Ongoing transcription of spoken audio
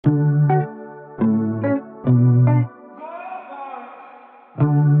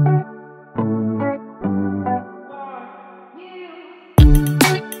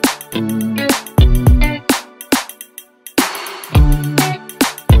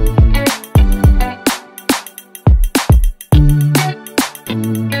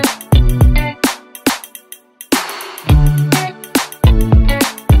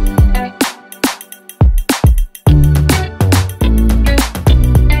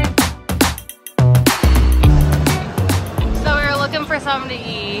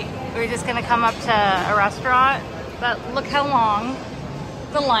just gonna come up to a restaurant, but look how long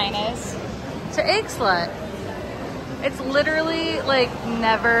the line is to Eggslut. It's literally like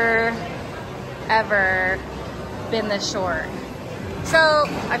never, ever been this short. So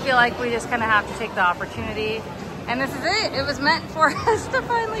I feel like we just kind of have to take the opportunity. And this is it. It was meant for us to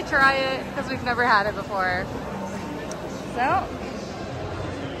finally try it because we've never had it before. So,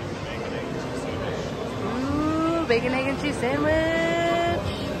 ooh, bacon, egg, and cheese sandwich.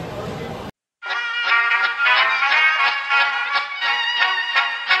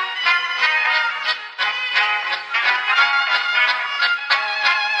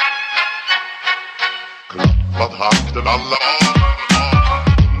 Klappat hakten alla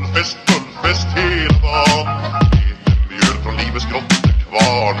fullfest hela dagen. Mjöl från livets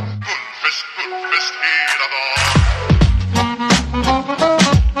grottekvarn. Fullfest hela dagen.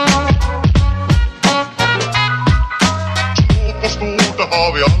 Små på stort, det har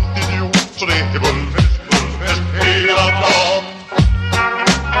vi alltid gjort. Så det är fullfest hela dagen.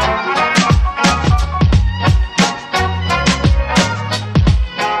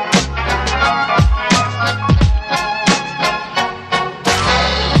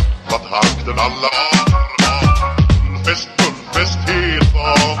 Alla fullfest hela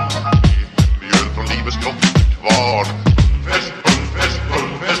dagen. Mjöl från livets grottekvarn. Fullfest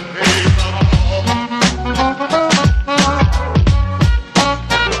hela dagen.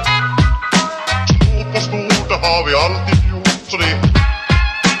 Små på stort, det har vi alltid gjort. Så det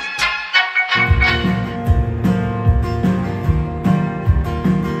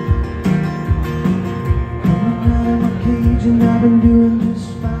I've been doing just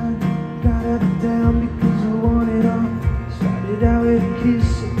fine. Got up and down because I want it all. Started out with a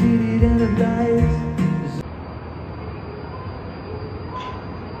kiss, I did it and I died.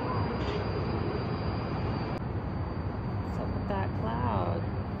 What's up with that cloud?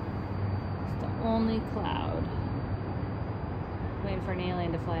 It's the only cloud. Waiting for an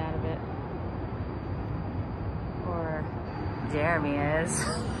alien to fly out of it. Or Jeremy is.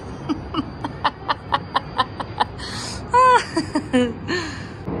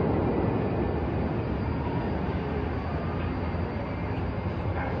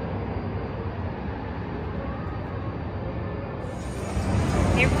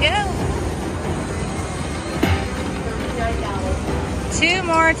 Here we go. 2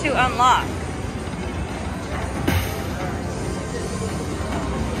 more to unlock.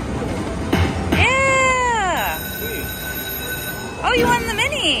 Yeah. Oh, you won the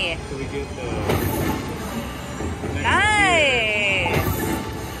mini. So we get the nice.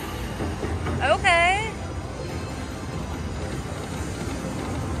 Okay.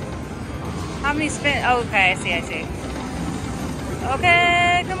 How many spin? Oh, okay, I see.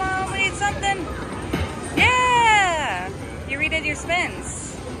 Okay, come on, we need something. Yeah! You redid your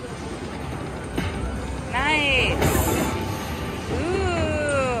spins. Nice.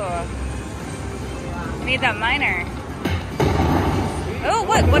 Ooh. Need that miner. Oh,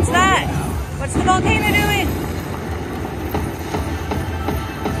 what's that? What's the volcano doing?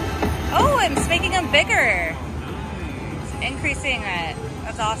 Oh, it's making them bigger. It's increasing it.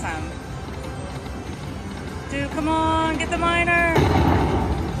 That's awesome. Dude, come on, get the miner.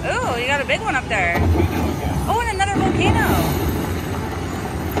 Oh, you got a big one up there. Oh, and another volcano.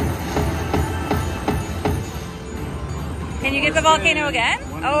 Can you get the volcano again?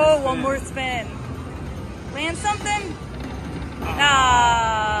 Oh, one more spin. Land something?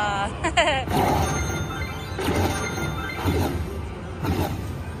 Ah. Look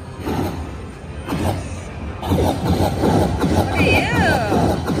at you.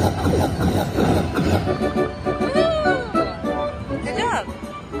 Good job.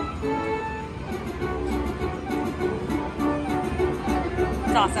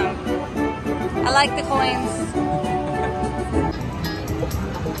 It's awesome. I like the coins.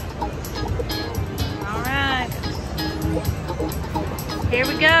 All right. Here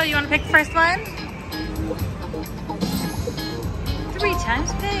we go. You want to pick the first one? 3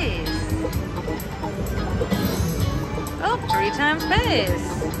 times pays. Oh, 3 times pays.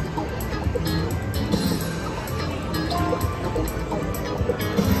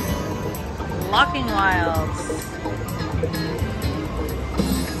 Locking Wilds.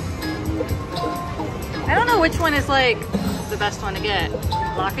 I don't know which one is like the best one to get.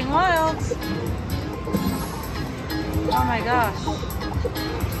 Locking Wilds. Oh my gosh.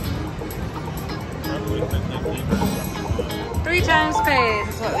 3 times pays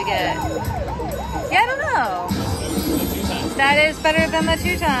is what we get. Yeah, I don't know. That is better than the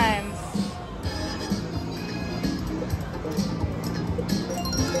 2 times.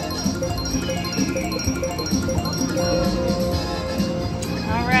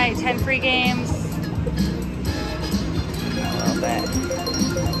 All right, 10 free games. A little bit.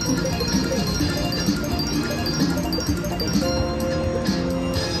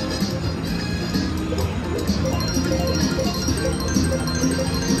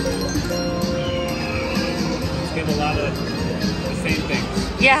 Let's get a lot of the same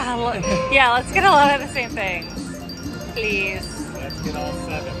things. Yeah, let's get a lot of the same things. Please. Let's get all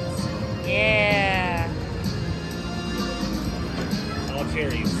 7s. Yeah. All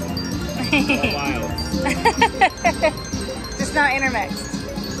cherries. All wilds. Just not intermixed.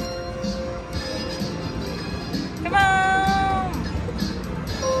 Come on.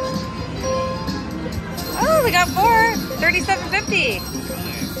 Oh, we got 4. 37.50.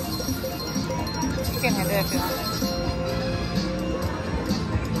 You can hit it if you want it.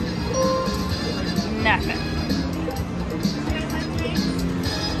 Nothing.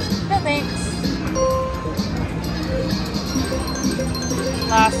 No thanks.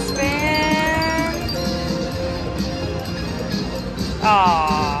 Last spin.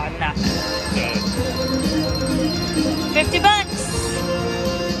 Aw, nothing.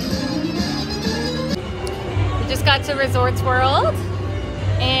 $50. We just got to Resorts World,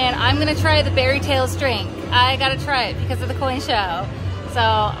 and I'm gonna try the Berry Tails drink. I gotta try it because of the coin show.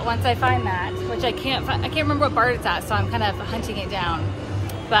 So once I find that, which I can't remember what bar it's at, so I'm kind of hunting it down.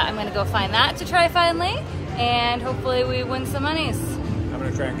 But I'm gonna go find that to try finally, and hopefully we win some monies. I'm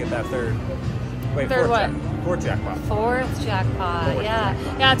gonna try and get that third. Wait, third what? Fourth jackpot. Fourth jackpot. Fourth Yeah.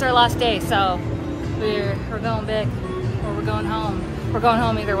 jackpot. Yeah, it's our last day, so we're going big, or we're going home. We're going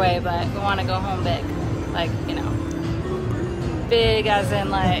home either way, but we want to go home big, like, you know, big as in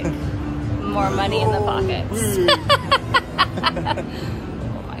like more money in the pockets. Oh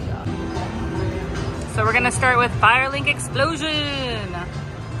my god. So we're gonna start with Firelink Explosion.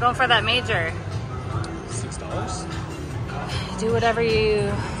 Going for that major. $6. Do whatever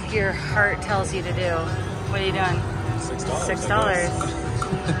your heart tells you to do. What are you doing? $6. $6. All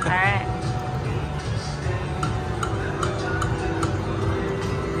right.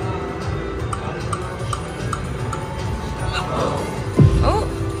 Oh.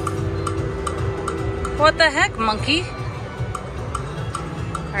 What the heck, monkey?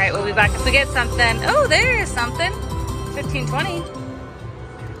 All right, we'll be back if we get something. Oh, there is something. 15.20.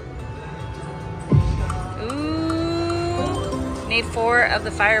 Ooh. Need 4 of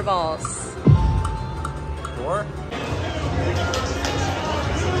the fireballs. 4?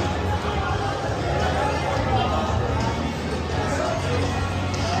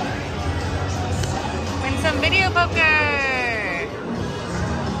 Win some video poker.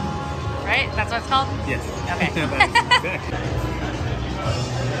 Right? That's what it's called? Yes. Okay. Exactly.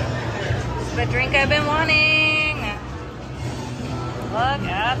 The drink I've been wanting. Look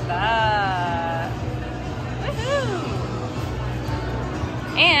at that. Woohoo!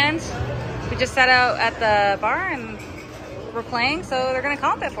 And we just sat out at the bar and we're playing, so they're gonna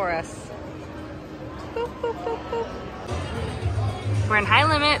comp it for us. Boop, boop, boop, boop. We're in high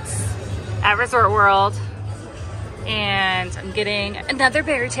limits at Resort World, and I'm getting another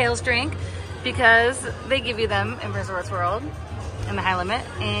Berry Tails drink because they give you them in Resorts World in the high limit.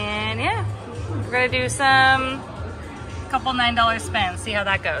 And yeah, we're gonna do some couple $9 spins, see how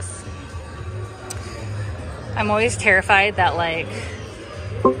that goes. I'm always terrified that like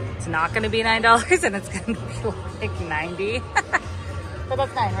it's not gonna be $9 and it's gonna be like 90. But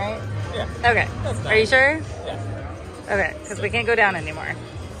that's 9, right? Yeah. Okay. That's 9. Are you sure? Yeah. Okay, because we can't go down anymore.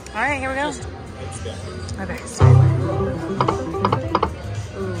 All right, here we go. Let's go. Okay.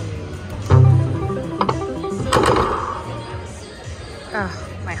 Oh,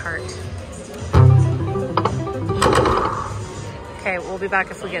 my heart. Okay, we'll be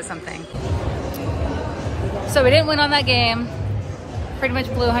back if we get something. So we didn't win on that game. Pretty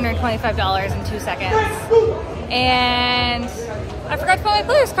much blew $125 in 2 seconds. And I forgot to put my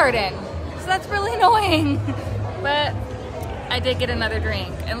player's card in. So that's really annoying. But I did get another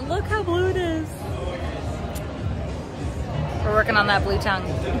drink. And look how blue it is. We're working on that blue tongue.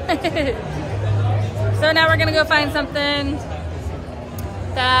 So now we're gonna go find something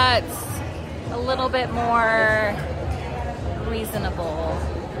that's a little bit more reasonable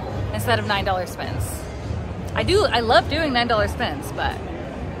instead of $9 spins. I love doing $9 spins, but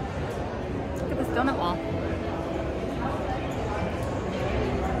look at this donut wall.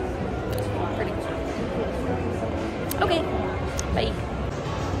 Pretty cool. Okay, bye.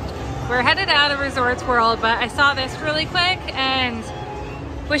 We're headed out of Resorts World, but I saw this really quick and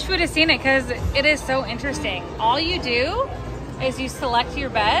wish we would have seen it because it is so interesting. All you do is you select your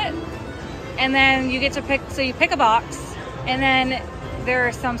bet and then you get to pick, so you pick a box and then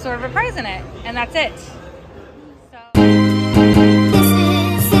there's some sort of a prize in it and that's it.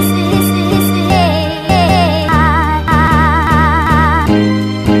 So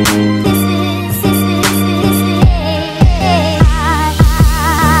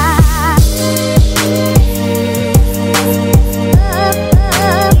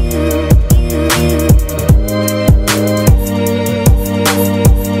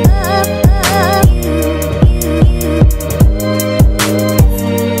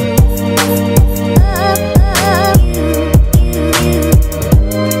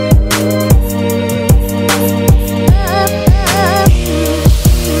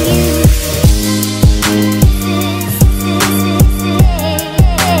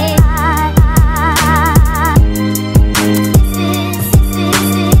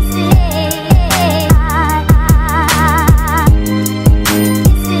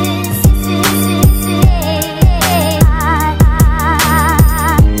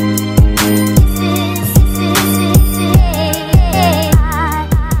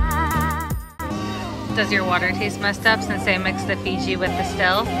taste messed up since they mixed the Fiji with the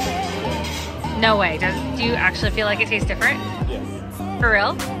still? No way. Do you actually feel like it tastes different? Yes. For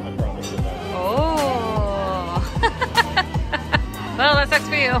real? I promise you that. Oh. Well, that sucks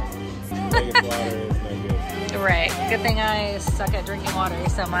for you. Vegas water is no good. Right. Good thing I suck at drinking water,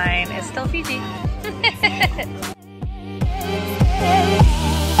 so mine is still Fiji.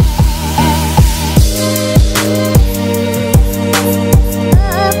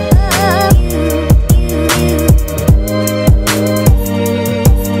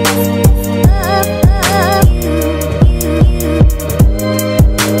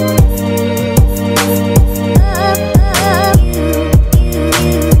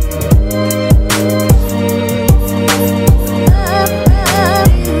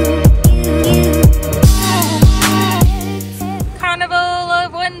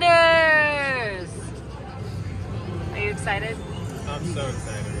 Excited? I'm so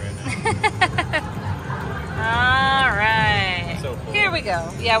excited right now. All right. So full. Here we go.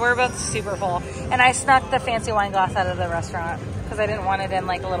 Yeah, we're both super full. And I snuck the fancy wine glass out of the restaurant because I didn't want it in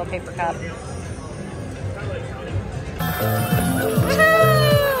like a little paper cup. Woohoo!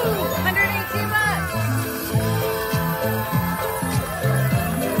 118 bucks.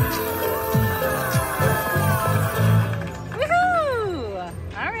 Woohoo!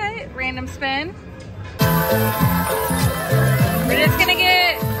 All right, random spin. We're just gonna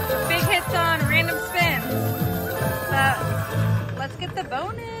get big hits on random spins. So let's get the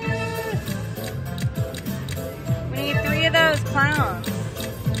bonus. We need 3 of those clowns.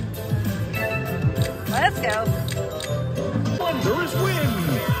 Let's go. Wondrous win!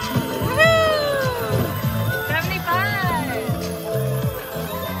 Woohoo!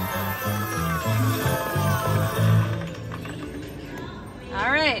 75. All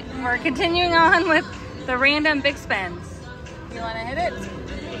right, we're continuing on with the random big spins. You want to hit it?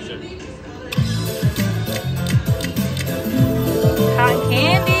 Cotton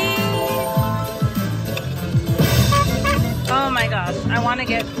candy. Oh my gosh, I want to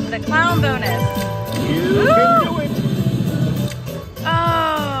get the clown bonus. You can do it!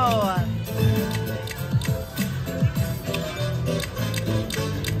 Oh.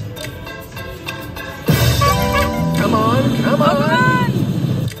 Come on, come on! Oh,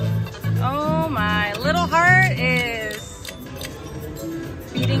 come on. Oh, my little heart is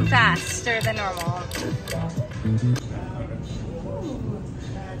beating faster than normal.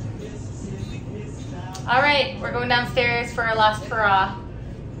 All right, we're going downstairs for our last hurrah.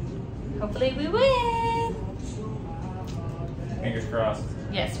 Hopefully we win. Fingers crossed.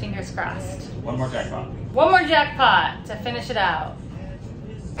 Yes, fingers crossed. One more jackpot. One more jackpot to finish it out.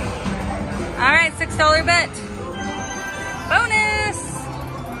 All right, $6 bet. Bonus.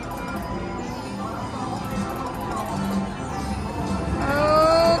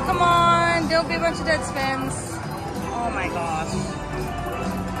 Oh, come on. Don't be a bunch of dead spins. Oh my gosh.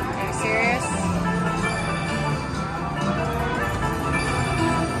 Are you serious?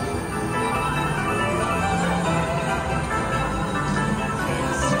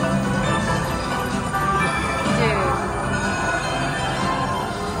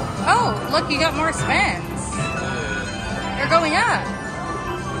 Oh, look, you got more spins. They're going up.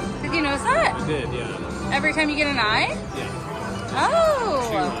 Did you notice that? I did, yeah. Every time you get an eye? Yeah. Oh.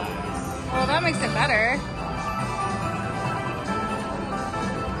 2 eyes. Well, that makes it better.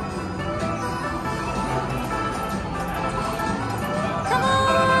 Come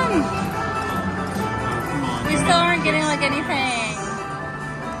on. We still aren't getting like anything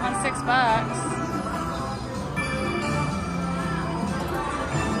on $6.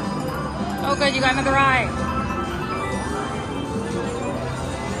 Oh good, you got another eye.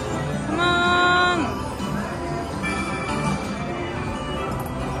 Come on.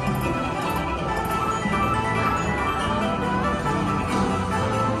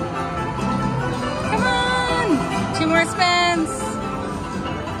 Come on. 2 more spins.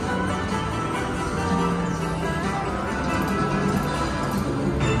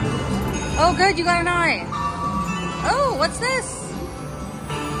 Oh good, you got an eye. Oh, what's this?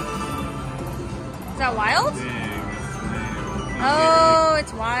 Is that wild? Oh,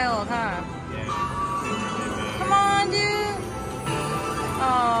 it's wild, huh? Come on, dude.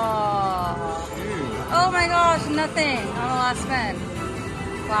 Oh. Oh my gosh, nothing on the last spin.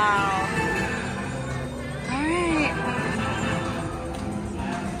 Wow. All right.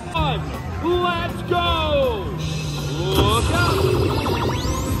 Let's go! Look out!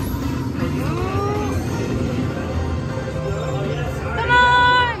 Come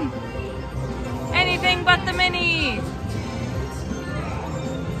on! Anything but the mini.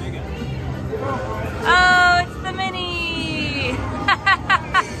 Oh, it's the mini.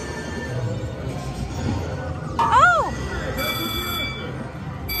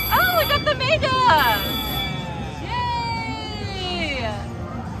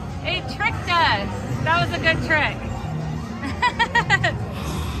 tricked us. That was a good trick.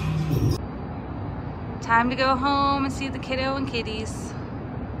 Time to go home and see the kiddo and kitties.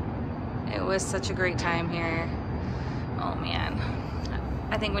 It was such a great time here. Oh man.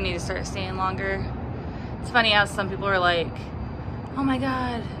 I think we need to start staying longer. It's funny how some people are like, oh my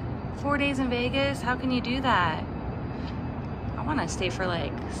God, 4 days in Vegas? How can you do that? I want to stay for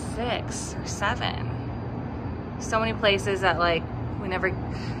like 6 or 7. So many places that like we never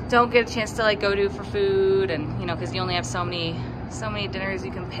don't get a chance to like go to for food, and you know, because you only have so many dinners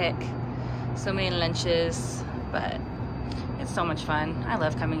you can pick, so many lunches, but it's so much fun. I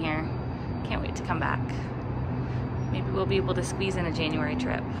love coming here. Can't wait to come back. Maybe we'll be able to squeeze in a January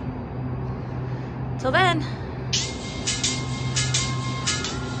trip. Till then.